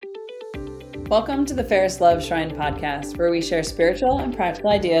Welcome to the Ferris Love Shrine podcast, where we share spiritual and practical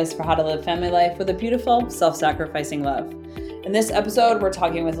ideas for how to live family life with a beautiful, self-sacrificing love. In this episode, we're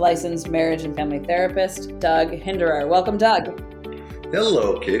talking with licensed marriage and family therapist, Doug Hinderer. Welcome, Doug.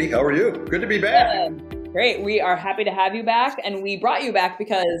 Hello, Katie. How are you? Good to be back. Great. We are happy to have you back. And we brought you back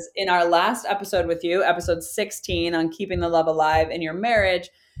because in our last episode with you, episode 16 on keeping the love alive in your marriage,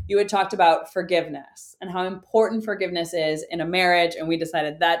 you had talked about forgiveness and how important forgiveness is in a marriage. And we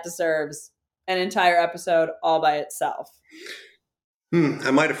decided that deserves an entire episode all by itself. I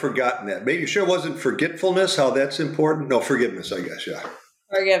might have forgotten that. Maybe sure it wasn't forgetfulness, how that's important. No, forgiveness, I guess, yeah.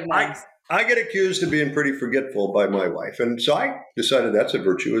 Forgiveness. I get accused of being pretty forgetful by my wife. And so I decided that's a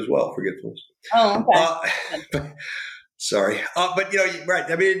virtue as well, forgetfulness. Oh, okay. Sorry. But, right.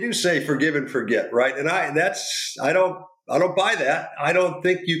 I mean, you do say forgive and forget, right? And I don't buy that. I don't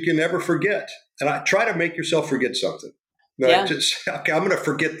think you can ever forget. And I try to make yourself forget something. Right? Yeah. Okay, I'm going to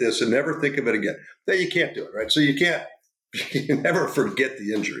forget this and never think of it again. Then you can't do it, right? So you can never forget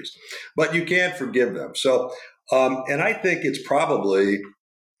the injuries, but you can forgive them. So, and I think it's probably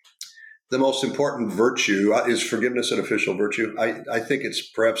the most important virtue. Is forgiveness an official virtue? I think it's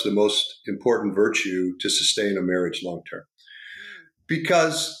perhaps the most important virtue to sustain a marriage long term.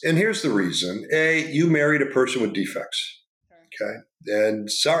 Because, and here's the reason, you married a person with defects. Okay. And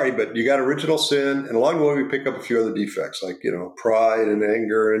sorry, but you got original sin. And along the way, we pick up a few other defects like, pride and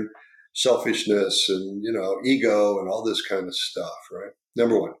anger and selfishness and, ego and all this kind of stuff, right?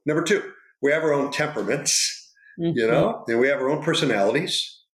 Number one. Number two, we have our own temperaments, and we have our own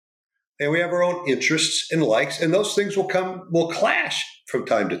personalities and we have our own interests and likes. And those things will clash from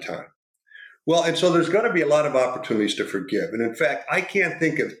time to time. Well, and so there's going to be a lot of opportunities to forgive. And in fact, I can't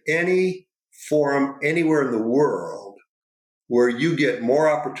think of any forum anywhere in the world where you get more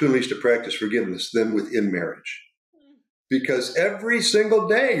opportunities to practice forgiveness than within marriage. Because every single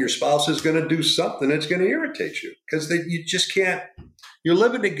day your spouse is going to do something that's going to irritate you because you just can't, you're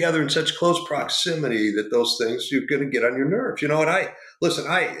living together in such close proximity that those things you're going to get on your nerves. And I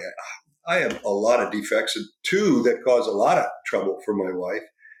have a lot of defects, and two that cause a lot of trouble for my wife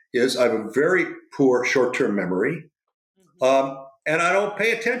is I have a very poor short-term memory, and I don't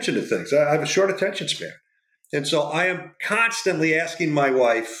pay attention to things. I have a short attention span. And so I am constantly asking my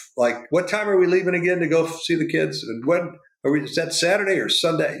wife, like, what time are we leaving again to go see the kids? And when are we, is that Saturday or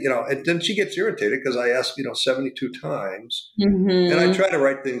Sunday? And then she gets irritated because I ask, 72 times and I try to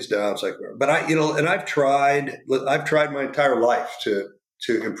write things down. It's like, but and I've tried my entire life to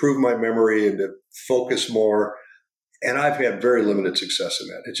improve my memory and to focus more. And I've had very limited success in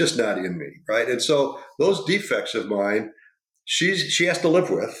that. It's just not in me. Right. And so those defects of mine, she has to live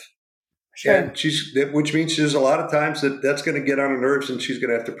with. Sure. And which means there's a lot of times that's going to get on her nerves and she's going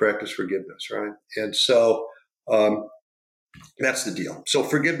to have to practice forgiveness, right? And so that's the deal. So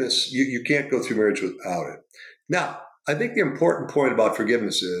forgiveness, you can't go through marriage without it. Now, I think the important point about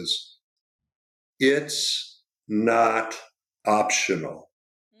forgiveness is it's not optional.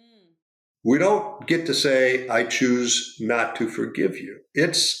 We don't get to say, I choose not to forgive you.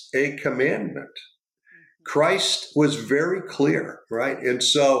 It's a commandment. Christ was very clear, right? And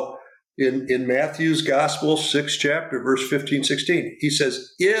so in Matthew's Gospel, 6th chapter, verse 15, 16, he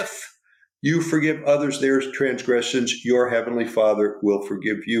says, if you forgive others their transgressions, your heavenly Father will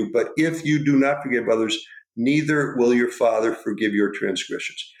forgive you. But if you do not forgive others, neither will your Father forgive your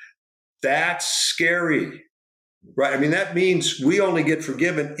transgressions. That's scary, right? I mean, that means we only get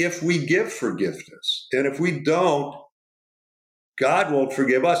forgiven if we give forgiveness. And if we don't, God won't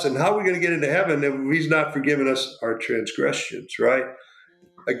forgive us. And how are we going to get into heaven if he's not forgiven us our transgressions, right?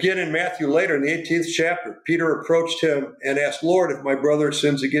 Again, in Matthew later, in the 18th chapter, Peter approached him and asked, Lord, if my brother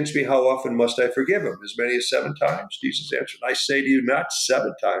sins against me, how often must I forgive him? As many as 7 times? Jesus answered, I say to you, not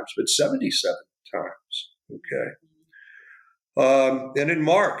 7 times, but 77 times. Okay. And in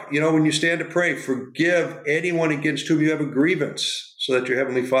Mark, when you stand to pray, forgive anyone against whom you have a grievance, so that your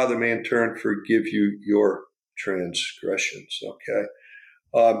heavenly Father may in turn forgive you your transgressions. Okay.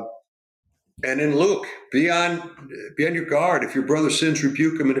 And in Luke, be on your guard. If your brother sins,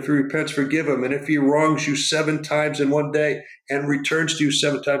 rebuke him. And if he repents, forgive him. And if he wrongs you 7 times in one day and returns to you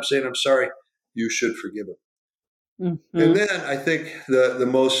 7 times saying, I'm sorry, you should forgive him. And then I think the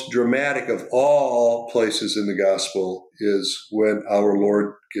most dramatic of all places in the gospel is when our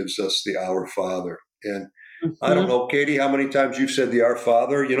Lord gives us the Our Father. And I don't know, Katie, how many times you've said the Our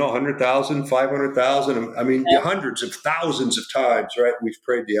Father, 100,000, 500,000. I mean, hundreds of thousands of times, right? We've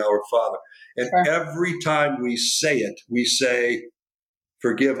prayed the Our Father. And every time we say it, we say,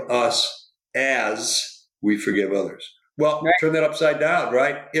 forgive us as we forgive others. Well, turn that upside down,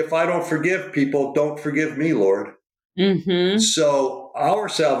 right? If I don't forgive people, don't forgive me, Lord. So our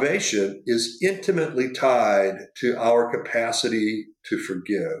salvation is intimately tied to our capacity to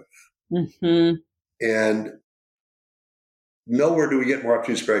forgive. Mm-hmm. And nowhere do we get more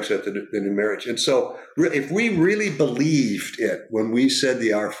opportunities for access than in marriage. And so if we really believed it when we said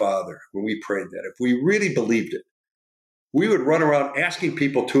the Our Father, when we prayed that, if we really believed it, we would run around asking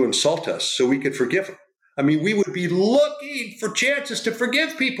people to insult us so we could forgive them. I mean, we would be looking for chances to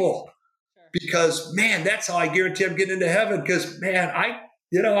forgive people because, man, that's how I guarantee I'm getting into heaven because, man, I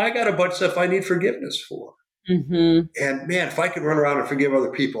got a bunch of stuff I need forgiveness for. Mm-hmm. And, man, if I could run around and forgive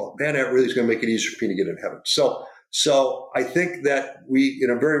other people, man, that really is going to make it easier for me to get into heaven. So I think that we, in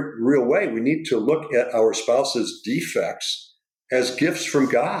a very real way, we need to look at our spouse's defects as gifts from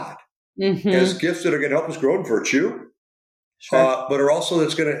God, as gifts that are going to help us grow in virtue, but are also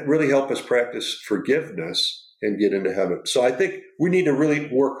that's going to really help us practice forgiveness and get into heaven. So I think we need to really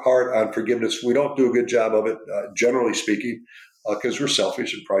work hard on forgiveness. We don't do a good job of it, generally speaking, because we're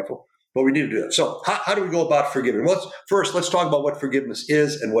selfish and prideful, but we need to do that. So how do we go about forgiving? Well, let's talk about what forgiveness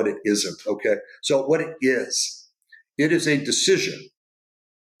is and what it isn't, okay? So what it is a decision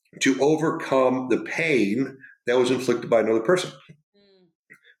to overcome the pain that was inflicted by another person.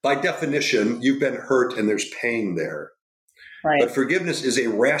 By definition, you've been hurt and there's pain there. Right. But forgiveness is a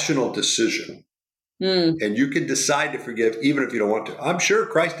rational decision. And you can decide to forgive even if you don't want to. I'm sure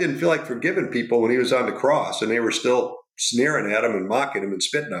Christ didn't feel like forgiving people when he was on the cross and they were still sneering at him and mocking him and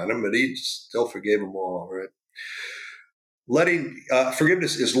spitting on him, but he still forgave them all, right?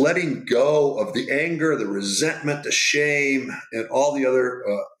 Forgiveness is letting go of the anger, the resentment, the shame, and all the other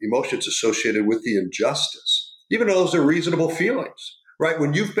emotions associated with the injustice, even though those are reasonable feelings, right?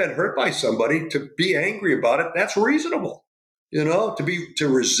 When you've been hurt by somebody, to be angry about it, that's reasonable. To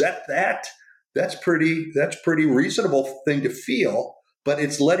resent that, that's pretty reasonable thing to feel, but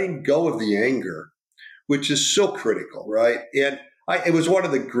it's letting go of the anger, which is so critical, right? And it was one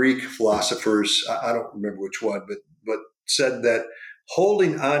of the Greek philosophers, I don't remember which one, but said that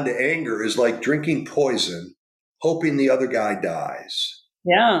holding on to anger is like drinking poison, hoping the other guy dies.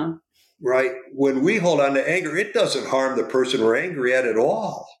 Yeah. Right? When we hold on to anger, it doesn't harm the person we're angry at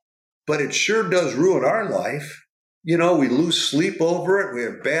all, but it sure does ruin our life. We lose sleep over it. We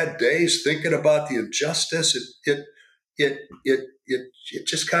have bad days thinking about the injustice. It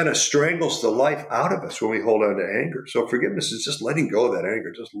just kind of strangles the life out of us when we hold on to anger. So forgiveness is just letting go of that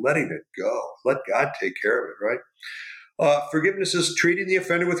anger, just letting it go. Let God take care of it, right? Forgiveness is treating the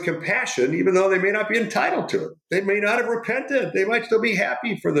offender with compassion, even though they may not be entitled to it. They may not have repented. They might still be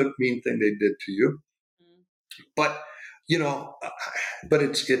happy for the mean thing they did to you. But, but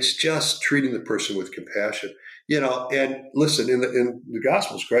it's just treating the person with compassion, and listen, in the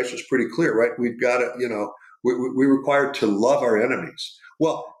Gospels, Christ was pretty clear, right? We've got to, we're required to love our enemies.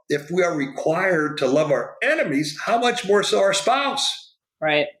 Well, if we are required to love our enemies, how much more so our spouse?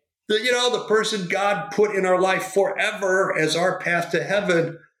 Right. The person God put in our life forever as our path to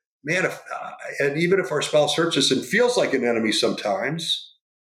heaven, man, and even if our spouse hurts us and feels like an enemy sometimes,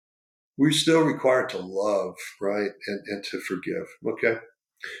 we're still required to love, right? And to forgive. Okay.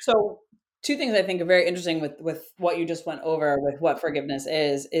 So 2 things I think are very interesting with what you just went over with what forgiveness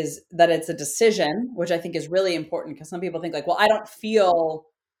is that it's a decision, which I think is really important because some people think like, well, I don't feel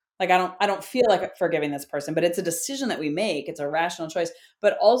like forgiving this person, but it's a decision that we make. It's a rational choice,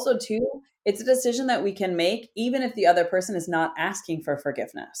 but also too, it's a decision that we can make even if the other person is not asking for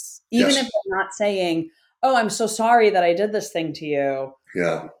forgiveness, even if they're not saying, oh, I'm so sorry that I did this thing to you.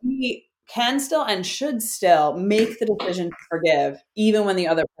 Yeah. We can still and should still make the decision to forgive, even when the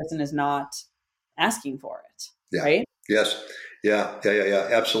other person is not asking for it. Yeah. Right? Yes. Yeah.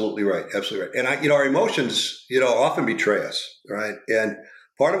 Absolutely right. Absolutely right. And our emotions, often betray us, right? And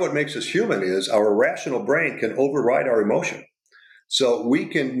part of what makes us human is our rational brain can override our emotion. So we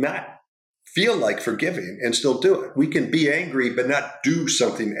can not feel like forgiving and still do it. We can be angry, but not do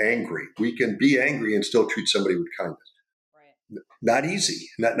something angry. We can be angry and still treat somebody with kindness. Right. Not easy.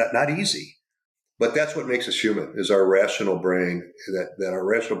 Not easy. But that's what makes us human is our rational brain, that our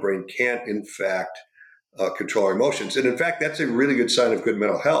rational brain can't, in fact, control our emotions. And in fact, that's a really good sign of good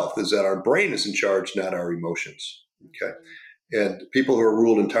mental health is that our brain is in charge, not our emotions. Okay. And people who are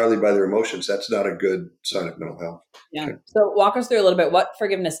ruled entirely by their emotions, that's not a good sign of mental health. Yeah. Okay. So walk us through a little bit what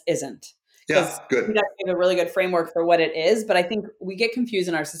forgiveness isn't. Yeah, good. We have a really good framework for what it is, but I think we get confused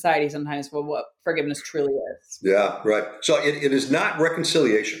in our society sometimes for what forgiveness truly is. Yeah, right. So it is not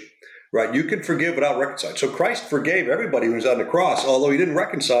reconciliation, right? You can forgive without reconciling. So Christ forgave everybody who was on the cross, although he didn't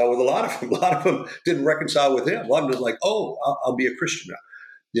reconcile with a lot of them. A lot of them didn't reconcile with him. A lot of them was like, oh, I'll be a Christian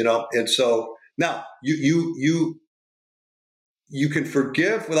now, And so now you can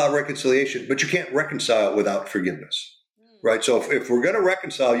forgive without reconciliation, but you can't reconcile without forgiveness. right? So if we're going to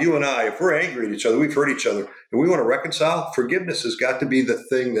reconcile, you and I, if we're angry at each other, we've hurt each other, and we want to reconcile, forgiveness has got to be the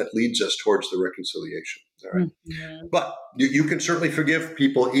thing that leads us towards the reconciliation. All right. Mm-hmm. But you can certainly forgive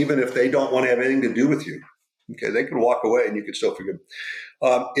people even if they don't want to have anything to do with you. Okay, they can walk away and you can still forgive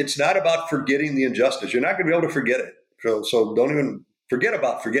them. It's not about forgetting the injustice. You're not going to be able to forget it. So don't even forget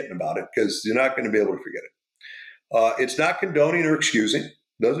about forgetting about it, because you're not going to be able to forget it. It's not condoning or excusing.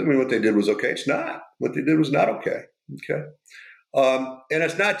 Doesn't mean what they did was okay. It's not. What they did was not okay. Okay. And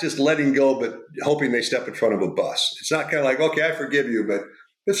it's not just letting go, but hoping they step in front of a bus. It's not kind of like, okay, I forgive you, but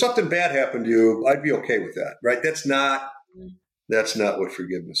if something bad happened to you, I'd be okay with that, right? That's not what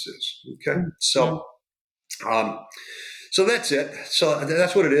forgiveness is. Okay. So that's it. So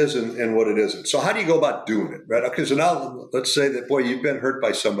that's what it is and what it isn't. So how do you go about doing it, right? Okay, so now let's say that, boy, you've been hurt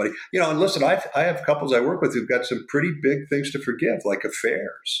by somebody. And listen, I have couples I work with who've got some pretty big things to forgive, like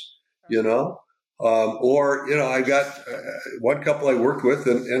affairs, I got one couple I worked with,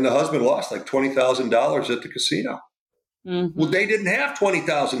 and the husband lost like $20,000 at the casino. Mm-hmm. Well, they didn't have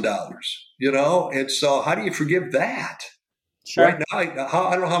 $20,000, and so how do you forgive that? Sure. Right now, I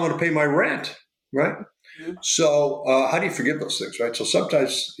don't know how I'm going to pay my rent, right? Mm-hmm. So how do you forgive those things, right? So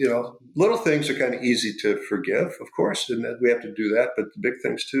sometimes, little things are kind of easy to forgive, of course, and we have to do that, but the big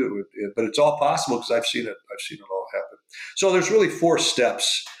things too. But it's all possible because I've seen it all happen. So there's really 4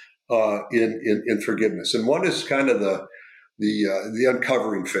 steps in forgiveness, and one is kind of the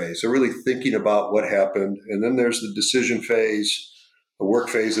uncovering phase. So really thinking about what happened, and then there's the decision phase, a work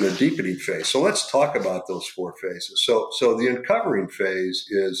phase, and a deepening phase. So let's talk about those 4 phases. So the uncovering phase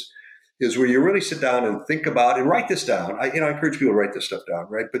is where you really sit down and think about and write this down. I encourage people to write this stuff down,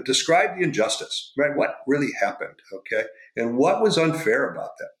 right? But describe the injustice, right? What really happened, okay? And what was unfair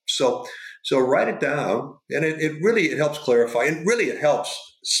about that? So write it down, and it helps clarify, and really it helps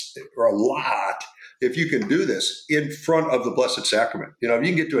a lot if you can do this in front of the Blessed Sacrament. If you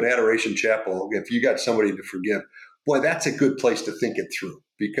can get to an adoration chapel, if you got somebody to forgive, boy, that's a good place to think it through,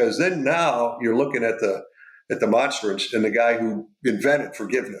 because then now you're looking at the monstrance and the guy who invented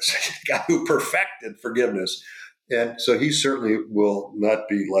forgiveness, the guy who perfected forgiveness. And so he certainly will not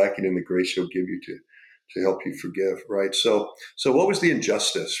be lacking in the grace he'll give you to help you forgive, right? So what was the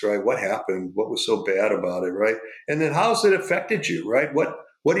injustice, right? What happened? What was so bad about it, right? And then how's it affected you, right?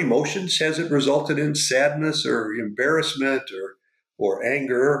 What emotions has it resulted in? Sadness or embarrassment or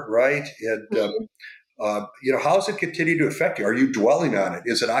anger, right? And how does it continue to affect you? Are you dwelling on it?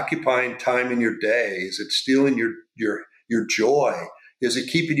 Is it occupying time in your day? Is it stealing your joy? Is it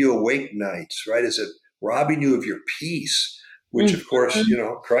keeping you awake nights, right? Is it robbing you of your peace? Which, of course,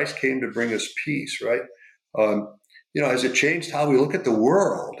 Christ came to bring us peace, right? Has it changed how we look at the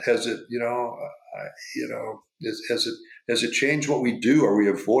world? Has it, has it changed what we do? Are we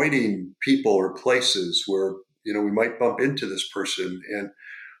avoiding people or places where, we might bump into this person? And,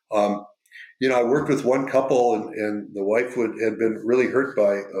 I worked with one couple, and the wife had been really hurt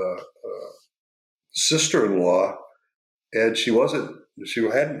by a sister-in-law, and she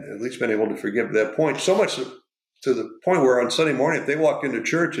hadn't at least been able to forgive at that point. So much to the point where on Sunday morning, if they walked into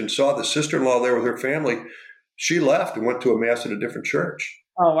church and saw the sister-in-law there with her family, she left and went to a mass at a different church.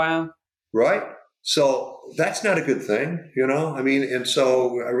 Oh, wow. Right? So that's not a good thing, and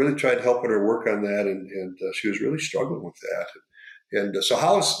so I really tried helping her work on that, and she was really struggling with that. And so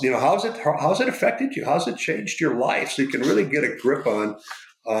how's it affected you? How's it changed your life? So you can really get a grip on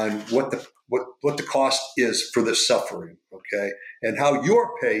what the cost is for this suffering, okay? And how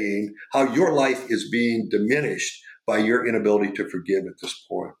you're paying, how your life is being diminished by your inability to forgive at this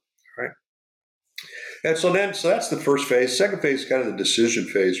point, right? And so that's the first phase. Second phase is kind of the decision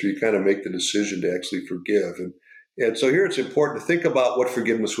phase, where you kind of make the decision to actually forgive. And so here it's important to think about what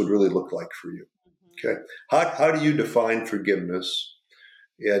forgiveness would really look like for you. Okay, how do you define forgiveness,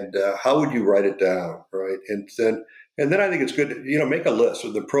 and how would you write it down, right? And then I think it's good to make a list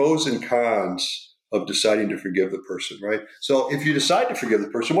of the pros and cons of deciding to forgive the person, right? So if you decide to forgive the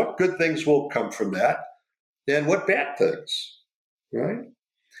person, what good things will come from that, and what bad things, right?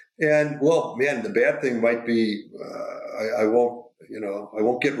 And well, man, the bad thing might be I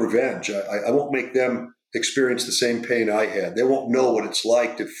won't get revenge. I won't make them experience the same pain I had. They won't know what it's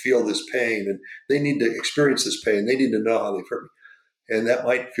like to feel this pain, and they need to experience this pain. They need to know how they've hurt me. And that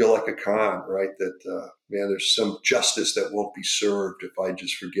might feel like a con, right? That, there's some justice that won't be served if I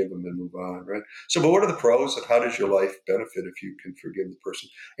just forgive them and move on, right? So, but what are the pros, and how does your life benefit if you can forgive the person?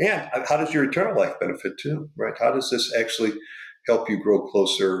 And how does your eternal life benefit too, right? How does this actually help you grow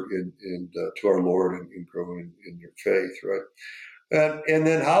closer to our Lord and grow in your faith, right? And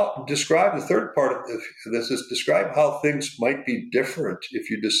then describe the third part of this is describe how things might be different if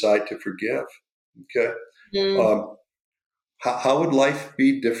you decide to forgive. Okay. How would life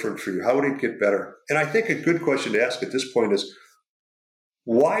be different for you? How would it get better? And I think a good question to ask at this point is,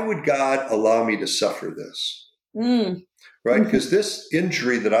 why would God allow me to suffer this? Mm. Right? Because this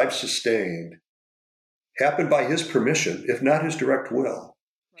injury that I've sustained happened by his permission, if not his direct will.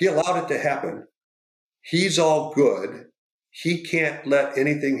 He allowed it to happen. He's all good. He can't let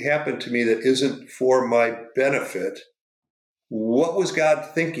anything happen to me that isn't for my benefit. What was God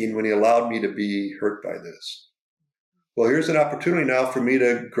thinking when he allowed me to be hurt by this? Well, here's an opportunity now for me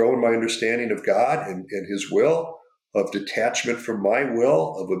to grow in my understanding of God and his will, of detachment from my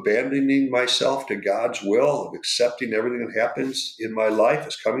will, of abandoning myself to God's will, of accepting everything that happens in my life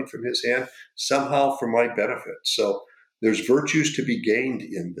as coming from his hand, somehow for my benefit. So there's virtues to be gained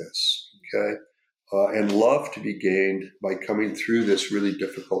in this, okay? And love to be gained by coming through this really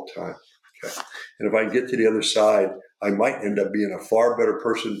difficult time, okay? And if I get to the other side, I might end up being a far better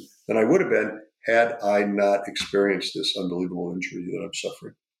person than I would have been had I not experienced this unbelievable injury that I'm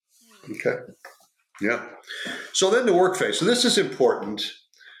suffering. Okay? Yeah. So then the work phase. So this is important.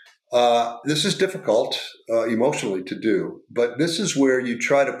 This is difficult emotionally to do, but this is where you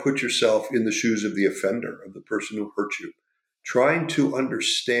try to put yourself in the shoes of the offender, of the person who hurt you, trying to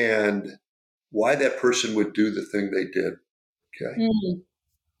understand why that person would do the thing they did. Okay?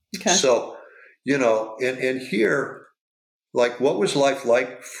 Okay. So, and here, like, what was life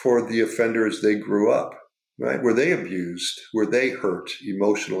like for the offender as they grew up, right? Were they abused? Were they hurt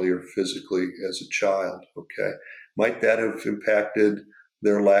emotionally or physically as a child? Okay. Might that have impacted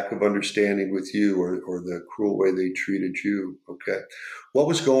their lack of understanding with you or the cruel way they treated you? Okay. What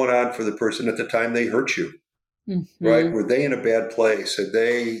was going on for the person at the time they hurt you? Right? Were they in a bad place? Had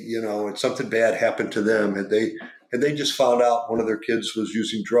they, had something bad happened to them? Had they just found out one of their kids was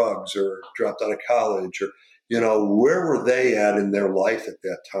using drugs or dropped out of college, or where were they at in their life at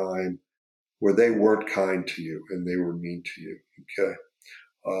that time where they weren't kind to you and they were mean to you? Okay.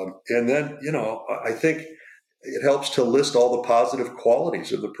 And then, I think it helps to list all the positive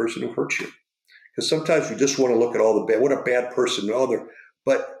qualities of the person who hurt you. Because sometimes we just want to look at all the bad, what a bad person.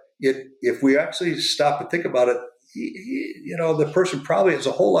 But if we actually stop and think about it, the person probably has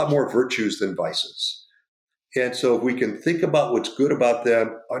a whole lot more virtues than vices. And so if we can think about what's good about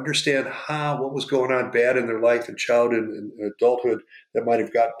them, understand what was going on bad in their life in childhood and adulthood that might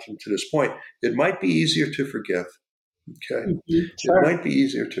have gotten them to this point, it might be easier to forgive. Okay. Sure. It might be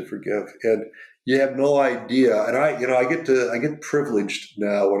easier to forgive. And you have no idea. And I get privileged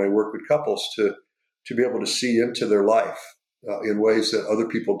now when I work with couples to be able to see into their life in ways that other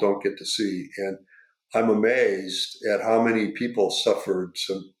people don't get to see. And I'm amazed at how many people suffered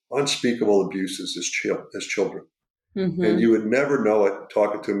some unspeakable abuses as children. And you would never know it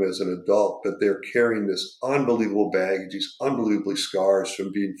talking to them as an adult, but they're carrying this unbelievable baggage, these unbelievably scars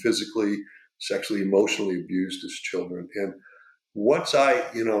from being physically, sexually, emotionally abused as children. And once I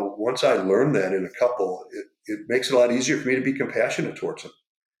learned that in a couple, it makes it a lot easier for me to be compassionate towards them.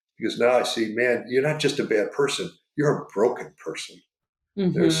 Because now I see, man, you're not just a bad person, you're a broken person.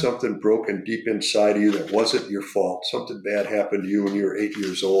 There's something broken deep inside of you that wasn't your fault. Something bad happened to you when you were 8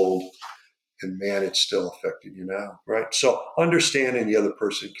 years old. And man, it's still affecting you now, right? So understanding the other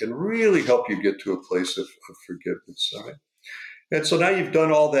person can really help you get to a place of forgiveness, all right? And so now you've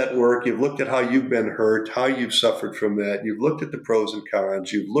done all that work. You've looked at how you've been hurt, how you've suffered from that. You've looked at the pros and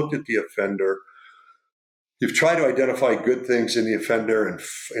cons. You've looked at the offender. You've tried to identify good things in the offender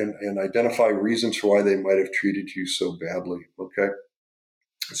and identify reasons for why they might have treated you so badly, okay?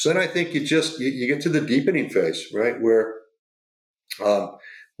 So then I think you get to the deepening phase, right? Where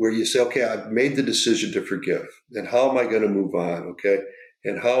you say, okay, I've made the decision to forgive, and how am I going to move on? Okay.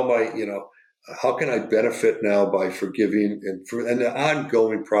 And how am I, how can I benefit now by forgiving and the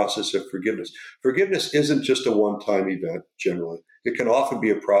ongoing process of forgiveness? Forgiveness isn't just a one-time event. Generally, it can often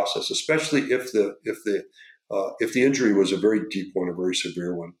be a process, especially if the injury was a very deep one, a very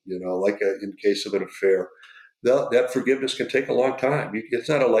severe one. Like in case of an affair, that forgiveness can take a long time. It's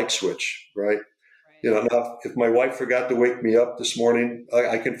not a light switch, right? Now, if my wife forgot to wake me up this morning,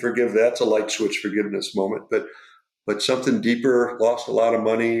 I can forgive that. It's a light switch forgiveness moment. But something deeper, lost a lot of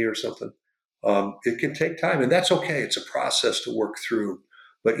money or something, it can take time. And that's okay. It's a process to work through.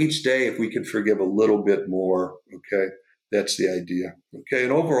 But each day, if we can forgive a little bit more, okay, that's the idea. Okay.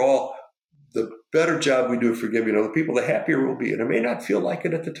 And overall, the better job we do of forgiving other people, the happier we'll be. And it may not feel like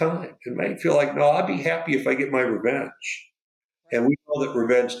it at the time. It may feel like, no, I'll be happy if I get my revenge. And we know that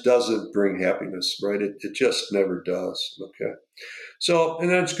revenge doesn't bring happiness, right? It just never does. Okay. So, and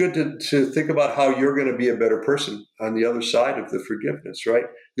then it's good to think about how you're going to be a better person on the other side of the forgiveness, right?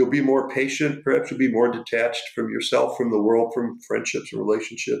 You'll be more patient. Perhaps you'll be more detached from yourself, from the world, from friendships and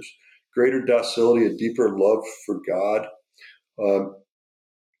relationships, greater docility, a deeper love for God. Um,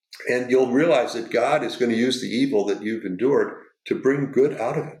 and you'll realize that God is going to use the evil that you've endured to bring good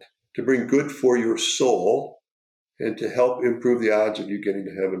out of it, to bring good for your soul, and to help improve the odds of you getting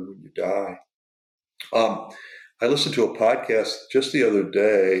to heaven when you die. I listened to a podcast just the other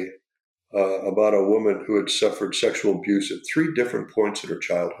day about a woman who had suffered sexual abuse at 3 different points in her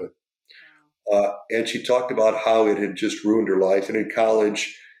childhood. And she talked about how it had just ruined her life. And in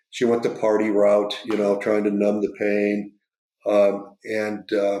college, she went the party route, trying to numb the pain. And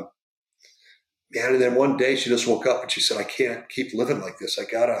then one day she just woke up and she said, I can't keep living like this. I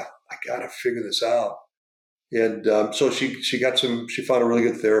gotta figure this out. And so she found a really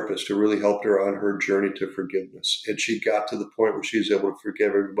good therapist who really helped her on her journey to forgiveness. And she got to the point where she was able to forgive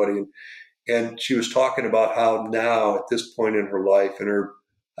everybody. And she was talking about how now at this point in her life,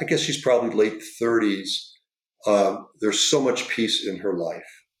 I guess she's probably late 30s, there's so much peace in her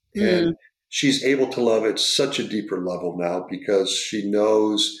life. And she's able to love at such a deeper level now because she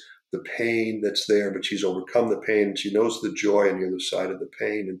knows the pain that's there, but she's overcome the pain and she knows the joy on the other side of the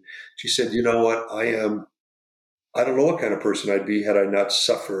pain. And she said, you know what, I don't know what kind of person I'd be had I not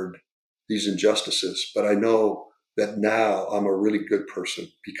suffered these injustices, but I know that now I'm a really good person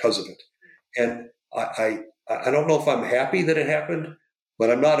because of it. And I don't know if I'm happy that it happened, but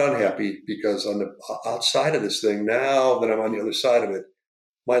I'm not unhappy because on the outside of this thing, now that I'm on the other side of it,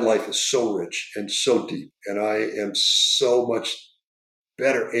 my life is so rich and so deep, and I am so much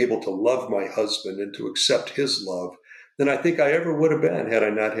better able to love my husband and to accept his love than I think I ever would have been had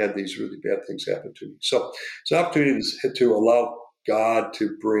I not had these really bad things happen to me. So it's an opportunity to allow God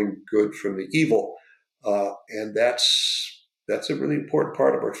to bring good from the evil. And that's a really important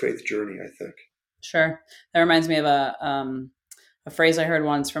part of our faith journey, I think. Sure. That reminds me of a phrase I heard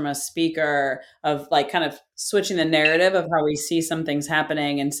once from a speaker of like kind of switching the narrative of how we see some things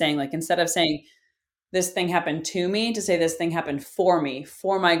happening and saying, like, instead of saying this thing happened to me, to say this thing happened for me,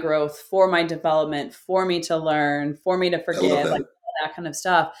 for my growth, for my development, for me to learn, for me to forgive, like all that kind of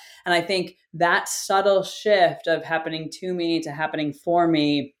stuff. And I think that subtle shift of happening to me to happening for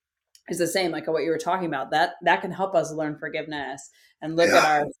me is the same, like what you were talking about. That can help us learn forgiveness and look at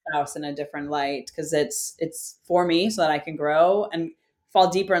our spouse in a different light, because it's for me so that I can grow and fall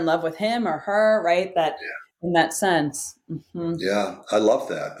deeper in love with him or her, right? That in that sense. Mm-hmm. Yeah, I love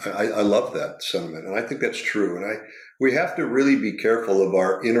that. I love that sentiment, and I think that's true. And we have to really be careful of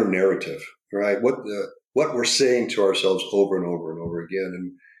our inner narrative, right? What we're saying to ourselves over and over and over again.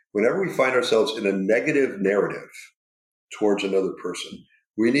 And whenever we find ourselves in a negative narrative towards another person,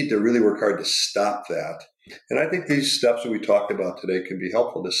 we need to really work hard to stop that. And I think these steps that we talked about today can be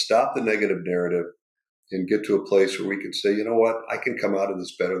helpful to stop the negative narrative and get to a place where we can say, you know what, I can come out of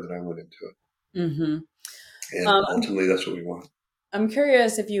this better than I went into it. Mm-hmm. And ultimately, that's what we want. I'm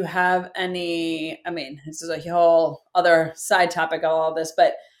curious if you have any, I mean, this is a whole other side topic of all this,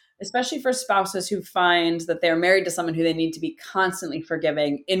 but especially for spouses who find that they're married to someone who they need to be constantly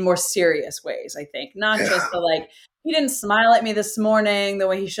forgiving in more serious ways, I think. Not just the like, he didn't smile at me this morning the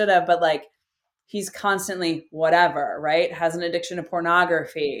way he should have, but like, he's constantly whatever, right? Has an addiction to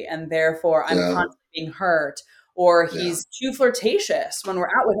pornography, and therefore I'm constantly being hurt. Or he's too flirtatious when we're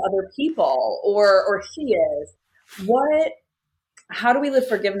out with other people, or he is. How do we live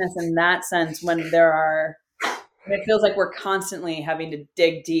forgiveness in that sense when it feels like we're constantly having to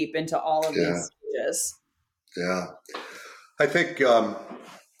dig deep into all of these stages? Yeah. I think,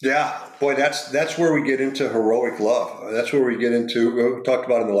 boy, that's where we get into heroic love. That's where we get into, we talked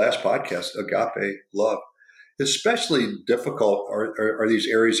about in the last podcast, agape love. Especially difficult are these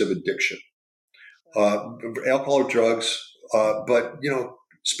areas of addiction. Alcohol or drugs, but,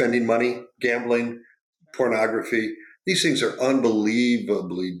 spending money, gambling, pornography, these things are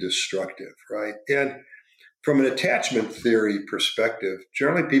unbelievably destructive, right? And from an attachment theory perspective,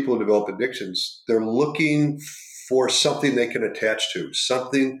 generally people who develop addictions, they're looking for something they can attach to,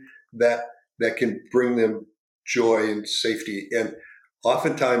 something that can bring them joy and safety. And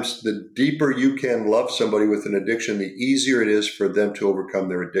oftentimes, the deeper you can love somebody with an addiction, the easier it is for them to overcome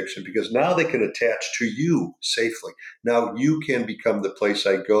their addiction, because now they can attach to you safely. Now you can become the place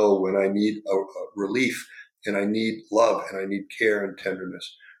I go when I need a relief, and I need love, and I need care and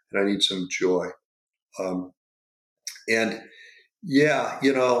tenderness, and I need some joy.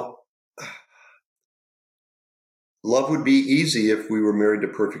 Love would be easy if we were married to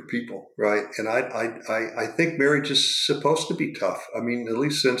perfect people, right? And I think marriage is supposed to be tough. I mean, at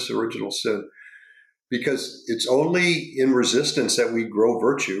least since original sin, because it's only in resistance that we grow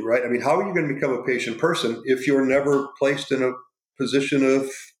virtue, right? I mean, how are you going to become a patient person if you're never placed in a position of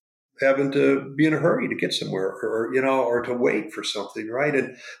having to be in a hurry to get somewhere, or to wait for something, right?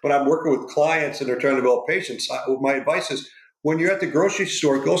 And when I'm working with clients and they're trying to develop patience, my advice is, when you're at the grocery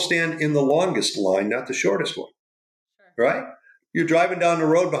store, go stand in the longest line, not the shortest one, Sure. right? You're driving down the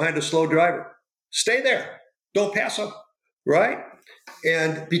road behind a slow driver. Stay there. Don't pass them, right?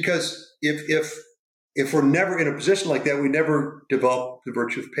 And because if we're never in a position like that, we never develop the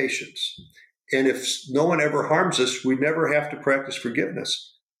virtue of patience. And if no one ever harms us, we never have to practice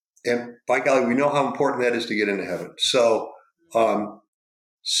forgiveness. And by golly, we know how important that is to get into heaven. So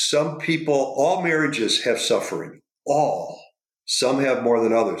some people, all marriages have suffering, all. Some have more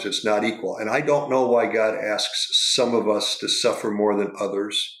than others. It's not equal. And I don't know why God asks some of us to suffer more than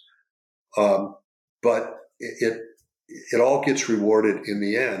others. But it all gets rewarded in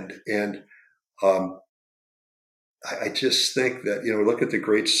the end. And I just think that, look at the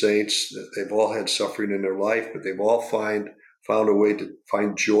great saints. They've all had suffering in their life, but they've all found a way to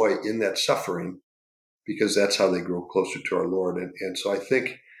find joy in that suffering, because that's how they grow closer to our Lord. And so I think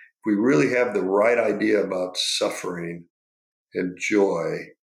if we really have the right idea about suffering and joy,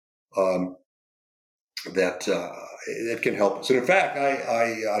 that it can help us. And in fact,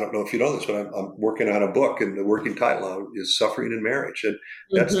 I don't know if you know this, but I'm working on a book, and the working title is Suffering in Marriage. And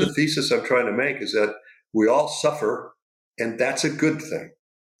that's the thesis I'm trying to make, is that we all suffer, and that's a good thing,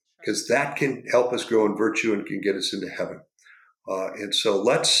 because that can help us grow in virtue and can get us into heaven. And so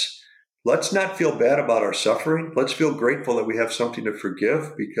let's not feel bad about our suffering. Let's feel grateful that we have something to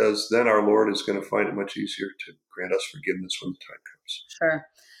forgive, because then our Lord is going to find it much easier to grant us forgiveness when the time comes.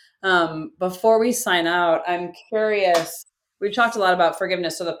 Sure. Before we sign out, I'm curious. We've talked a lot about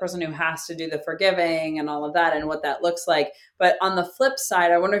forgiveness, so the person who has to do the forgiving and all of that and what that looks like. But on the flip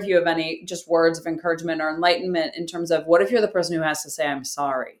side, I wonder if you have any just words of encouragement or enlightenment in terms of, what if you're the person who has to say, I'm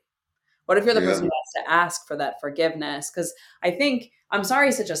sorry? What if you're the person who has to ask for that forgiveness? Because I think I'm sorry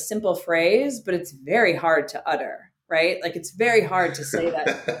is such a simple phrase, but it's very hard to utter, right? Like, it's very hard to say that.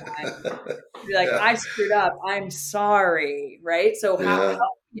 Be like, I screwed up. I'm sorry, right? So how can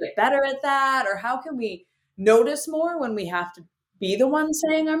we get better at that? Or how can we notice more when we have to be the one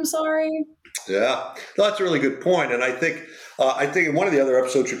saying, I'm sorry? Yeah, that's a really good point. And I think in one of the other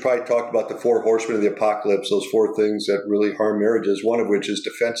episodes, you probably talked about the 4 horsemen of the apocalypse, those 4 things that really harm marriages, one of which is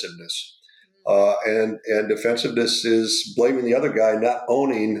defensiveness. And defensiveness is blaming the other guy, not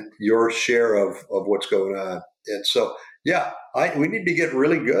owning your share of what's going on. And so, we need to get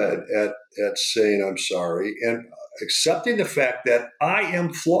really good at saying I'm sorry and accepting the fact that I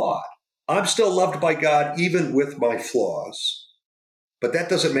am flawed. I'm still loved by God, even with my flaws. But that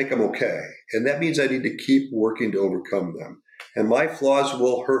doesn't make them okay. And that means I need to keep working to overcome them. And my flaws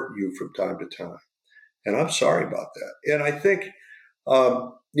will hurt you from time to time. And I'm sorry about that. And I think,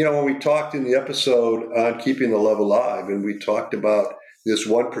 when we talked in the episode on keeping the love alive, and we talked about this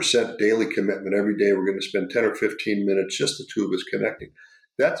 1% daily commitment, every day we're going to spend 10 or 15 minutes, just the two of us connecting.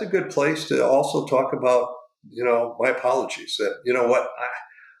 That's a good place to also talk about, my apologies, that, what,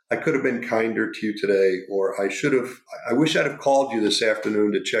 I could have been kinder to you today, or I wish I'd have called you this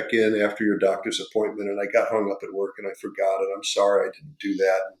afternoon to check in after your doctor's appointment, and I got hung up at work and I forgot it. I'm sorry I didn't do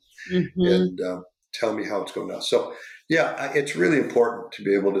that. And tell me how it's going now. So, it's really important to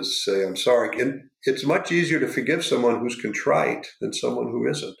be able to say, I'm sorry. And it's much easier to forgive someone who's contrite than someone who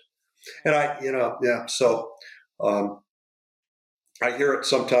isn't. And so I hear it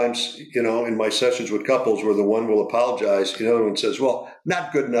sometimes, in my sessions with couples, where the one will apologize, the other one says, well,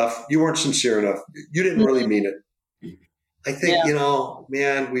 not good enough. You weren't sincere enough. You didn't really mean it. I think,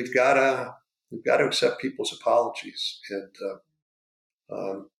 man, we've got to accept people's apologies,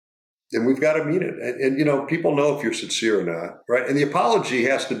 and we've got to mean it. And people know if you're sincere or not, right? And the apology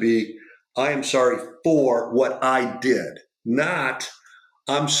has to be, I am sorry for what I did, not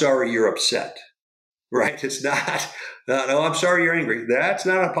I'm sorry you're upset, right? It's not, no, I'm sorry you're angry. That's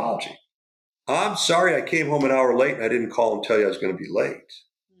not an apology. I'm sorry I came home an hour late and I didn't call and tell you I was going to be late.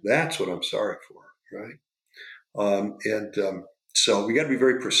 That's what I'm sorry for, right? So we got to be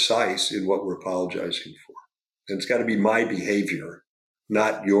very precise in what we're apologizing for. And it's got to be my behavior,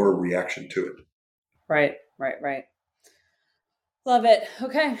 not your reaction to it. Right. Love it.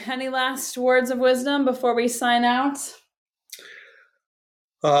 Okay. Any last words of wisdom before we sign out?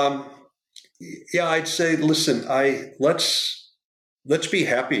 I'd say, listen, let's be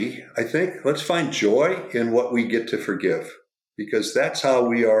happy. I think let's find joy in what we get to forgive, because that's how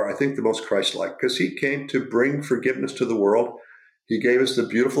we are, I think, the most Christ-like, because he came to bring forgiveness to the world. He gave us the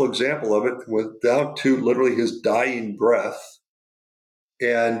beautiful example of it down to literally his dying breath.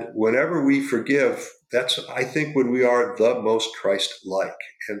 And whenever we forgive, that's, I think, when we are the most Christ-like.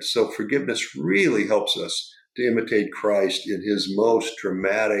 And so forgiveness really helps us to imitate Christ in his most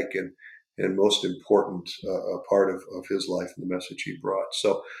dramatic and most important part of his life and the message he brought.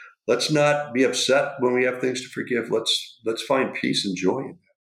 So let's not be upset when we have things to forgive. Let's find peace and joy in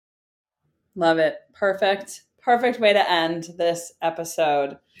that. Love it. Perfect. Perfect way to end this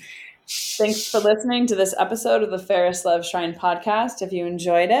episode. Thanks for listening to this episode of the Ferris Love Shrine podcast. If you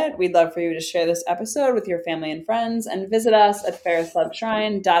enjoyed it, we'd love for you to share this episode with your family and friends and visit us at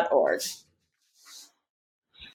ferrisloveshrine.org.